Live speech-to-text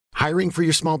Hiring for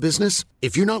your small business?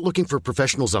 If you're not looking for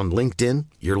professionals on LinkedIn,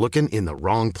 you're looking in the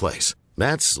wrong place.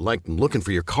 That's like looking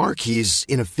for your car keys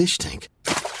in a fish tank.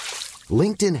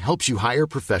 LinkedIn helps you hire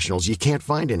professionals you can't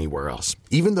find anywhere else,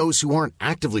 even those who aren't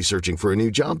actively searching for a new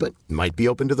job but might be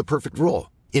open to the perfect role.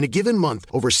 In a given month,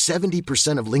 over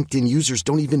 70% of LinkedIn users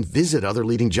don't even visit other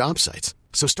leading job sites.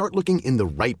 So start looking in the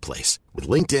right place. With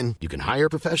LinkedIn, you can hire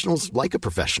professionals like a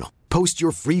professional. Post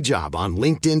your free job on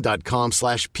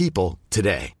linkedin.com/people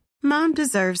today. Mom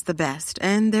deserves the best,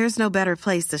 and there's no better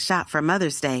place to shop for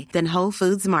Mother's Day than Whole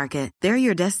Foods Market. They're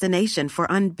your destination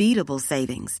for unbeatable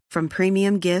savings, from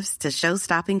premium gifts to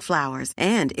show-stopping flowers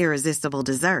and irresistible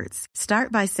desserts.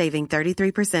 Start by saving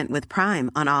 33% with Prime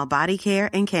on all body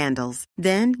care and candles.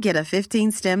 Then get a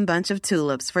 15-stem bunch of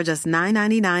tulips for just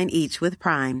 $9.99 each with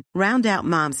Prime. Round out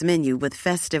Mom's menu with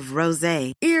festive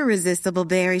rosé, irresistible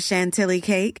berry chantilly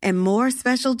cake, and more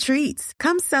special treats.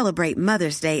 Come celebrate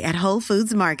Mother's Day at Whole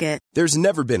Foods Market. There's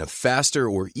never been a faster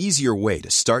or easier way to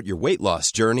start your weight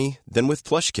loss journey than with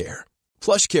PlushCare.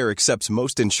 PlushCare accepts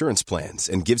most insurance plans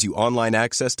and gives you online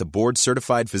access to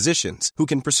board-certified physicians who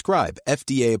can prescribe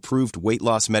FDA-approved weight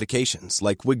loss medications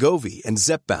like Wegovy and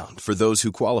Zepbound for those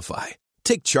who qualify.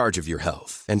 Take charge of your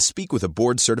health and speak with a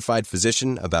board-certified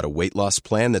physician about a weight loss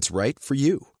plan that's right for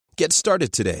you. Get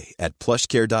started today at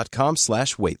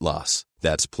plushcare.com/weight loss.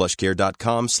 That's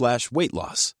plushcare.com/weight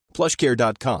loss.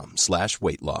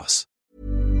 plushcare.com/weight loss.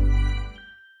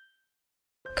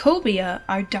 Cobia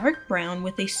are dark brown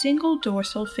with a single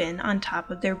dorsal fin on top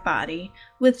of their body,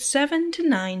 with 7 to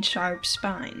 9 sharp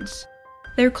spines.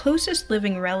 Their closest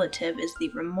living relative is the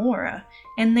remora,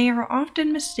 and they are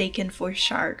often mistaken for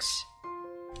sharks.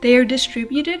 They are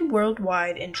distributed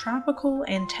worldwide in tropical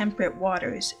and temperate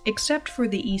waters, except for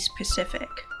the East Pacific.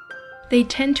 They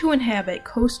tend to inhabit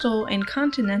coastal and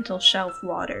continental shelf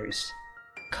waters.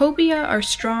 Cobia are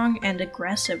strong and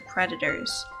aggressive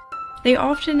predators. They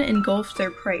often engulf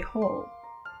their prey whole.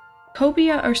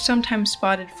 Cobia are sometimes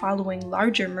spotted following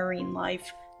larger marine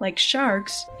life, like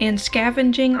sharks, and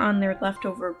scavenging on their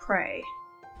leftover prey.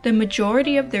 The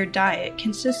majority of their diet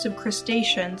consists of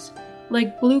crustaceans,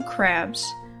 like blue crabs,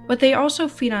 but they also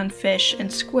feed on fish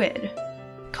and squid.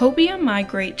 Cobia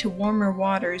migrate to warmer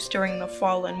waters during the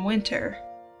fall and winter.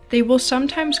 They will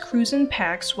sometimes cruise in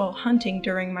packs while hunting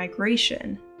during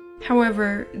migration.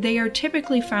 However, they are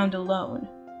typically found alone.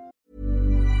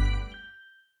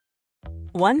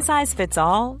 One size fits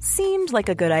all seemed like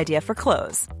a good idea for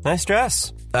clothes. Nice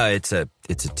dress. It's a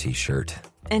t-shirt.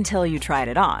 Until you tried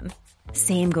it on.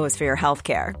 Same goes for your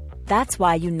healthcare. That's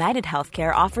why United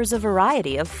Healthcare offers a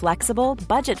variety of flexible,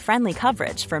 budget-friendly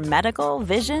coverage for medical,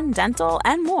 vision, dental,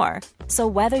 and more. So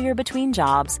whether you're between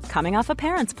jobs, coming off a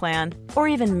parent's plan, or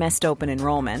even missed open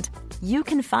enrollment, you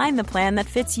can find the plan that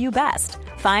fits you best.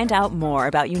 Find out more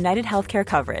about United Healthcare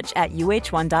coverage at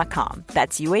uh1.com.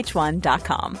 That's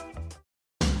uh1.com.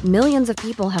 Millions of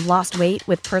people have lost weight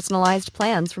with personalized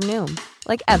plans from Noom.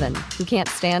 Like Evan, who can't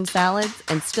stand salads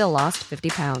and still lost 50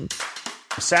 pounds.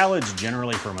 Salads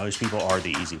generally for most people are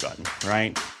the easy button,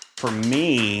 right? For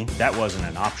me, that wasn't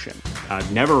an option. I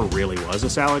never really was a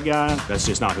salad guy. That's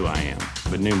just not who I am.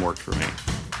 But Noom worked for me.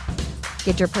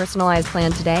 Get your personalized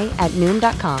plan today at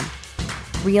Noom.com.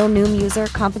 Real Noom user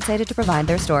compensated to provide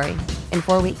their story. In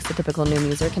 4 weeks, the typical Noom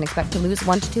user can expect to lose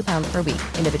 1 to 2 pounds per week.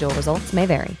 Individual results may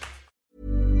vary.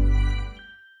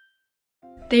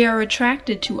 They are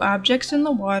attracted to objects in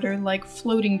the water like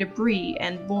floating debris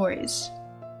and buoys.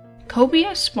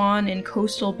 Cobia spawn in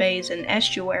coastal bays and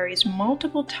estuaries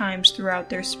multiple times throughout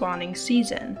their spawning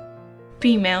season.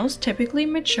 Females typically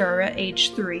mature at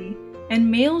age 3, and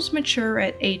males mature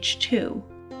at age 2.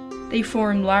 They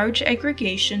form large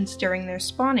aggregations during their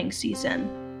spawning season.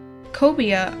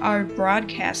 Cobia are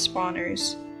broadcast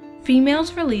spawners.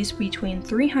 Females release between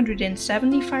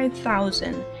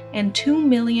 375,000 and 2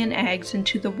 million eggs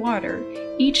into the water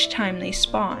each time they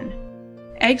spawn.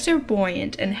 Eggs are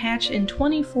buoyant and hatch in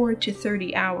 24 to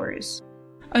 30 hours.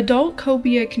 Adult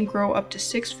cobia can grow up to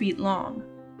 6 feet long.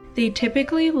 They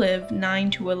typically live 9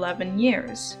 to 11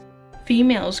 years.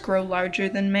 Females grow larger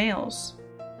than males.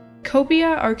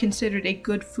 Cobia are considered a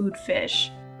good food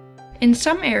fish. In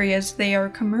some areas, they are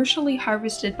commercially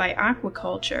harvested by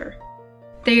aquaculture.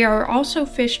 They are also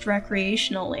fished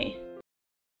recreationally.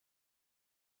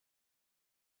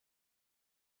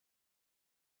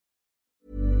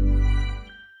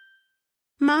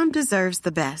 Mom deserves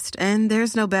the best, and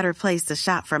there's no better place to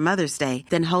shop for Mother's Day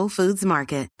than Whole Foods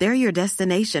Market. They're your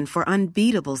destination for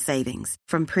unbeatable savings,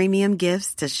 from premium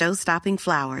gifts to show-stopping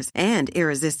flowers and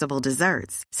irresistible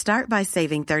desserts. Start by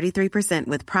saving 33%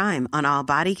 with Prime on all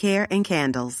body care and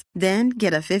candles. Then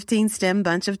get a 15-stem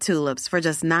bunch of tulips for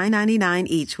just $9.99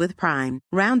 each with Prime.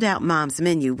 Round out Mom's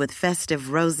menu with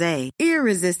festive rosé,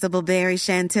 irresistible berry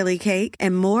chantilly cake,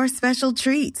 and more special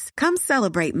treats. Come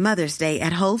celebrate Mother's Day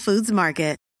at Whole Foods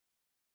Market.